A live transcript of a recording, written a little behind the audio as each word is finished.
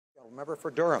Member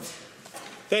for Durham.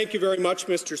 Thank you very much,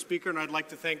 Mr. Speaker, and I'd like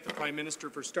to thank the Prime Minister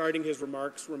for starting his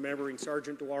remarks remembering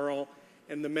Sergeant Dwarrell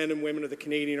and the men and women of the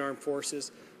Canadian Armed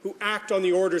Forces who act on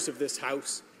the orders of this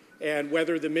House. And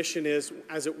whether the mission is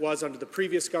as it was under the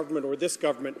previous government or this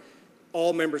government,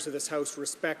 all members of this House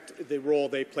respect the role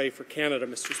they play for Canada,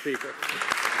 Mr. Speaker.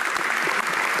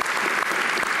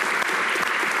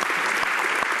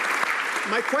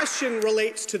 My question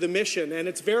relates to the mission, and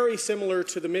it's very similar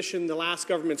to the mission the last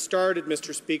government started,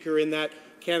 Mr. Speaker, in that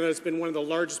Canada has been one of the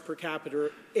largest per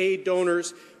capita aid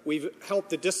donors. We've helped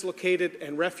the dislocated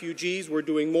and refugees. We're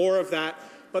doing more of that.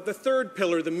 But the third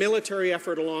pillar, the military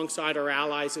effort alongside our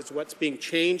allies, is what's being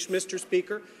changed, Mr.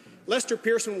 Speaker. Lester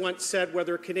Pearson once said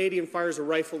whether a Canadian fires a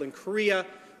rifle in Korea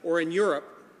or in Europe,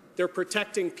 they're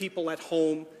protecting people at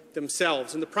home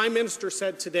themselves. And the Prime Minister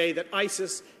said today that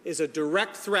ISIS is a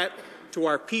direct threat to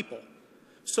our people.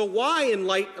 So why, in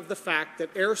light of the fact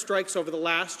that airstrikes over the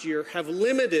last year have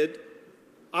limited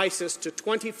ISIS to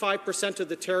 25% of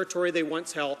the territory they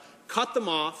once held, cut them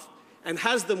off, and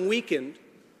has them weakened,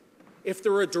 if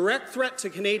they're a direct threat to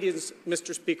Canadians,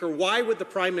 Mr. Speaker, why would the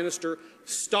Prime Minister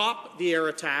stop the air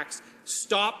attacks,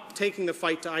 stop taking the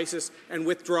fight to ISIS, and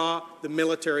withdraw the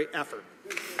military effort?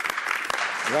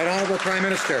 Right Honourable Prime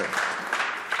Minister.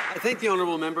 I thank the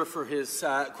honourable member for his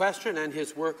question and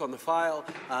his work on the file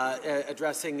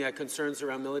addressing concerns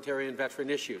around military and veteran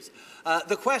issues.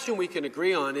 The question we can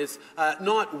agree on is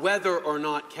not whether or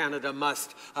not Canada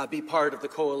must be part of the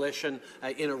coalition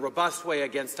in a robust way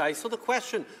against ISIL. The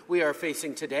question we are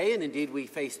facing today, and indeed we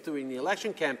faced during the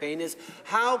election campaign, is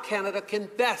how Canada can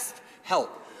best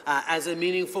help as a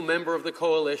meaningful member of the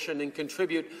coalition and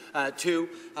contribute to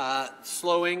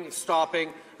slowing,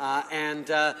 stopping,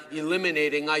 and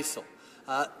eliminating ISIL.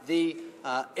 The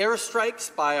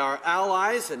airstrikes by our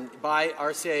allies and by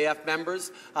our CAF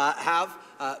members have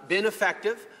been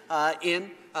effective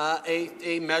in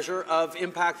a measure of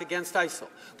impact against ISIL.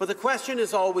 But the question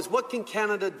is always, what can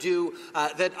Canada do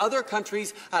that other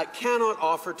countries cannot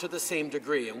offer to the same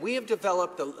degree? And we have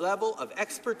developed a level of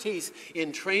expertise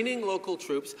in training local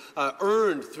troops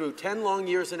earned through 10 long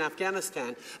years in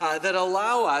Afghanistan that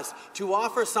allow us to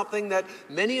offer something that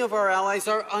many of our allies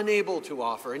are unable to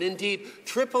offer. And indeed,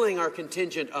 tripling our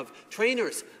contingent of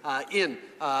trainers in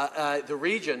the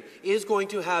region is going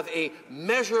to have a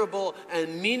measurable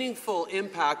and meaningful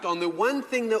impact on the one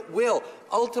thing that will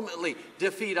ultimately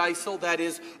defeat ISIL, that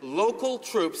is local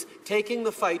troops taking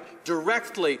the fight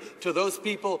directly to those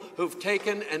people who've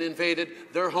taken and invaded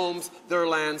their homes, their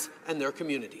lands, and their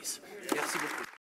communities.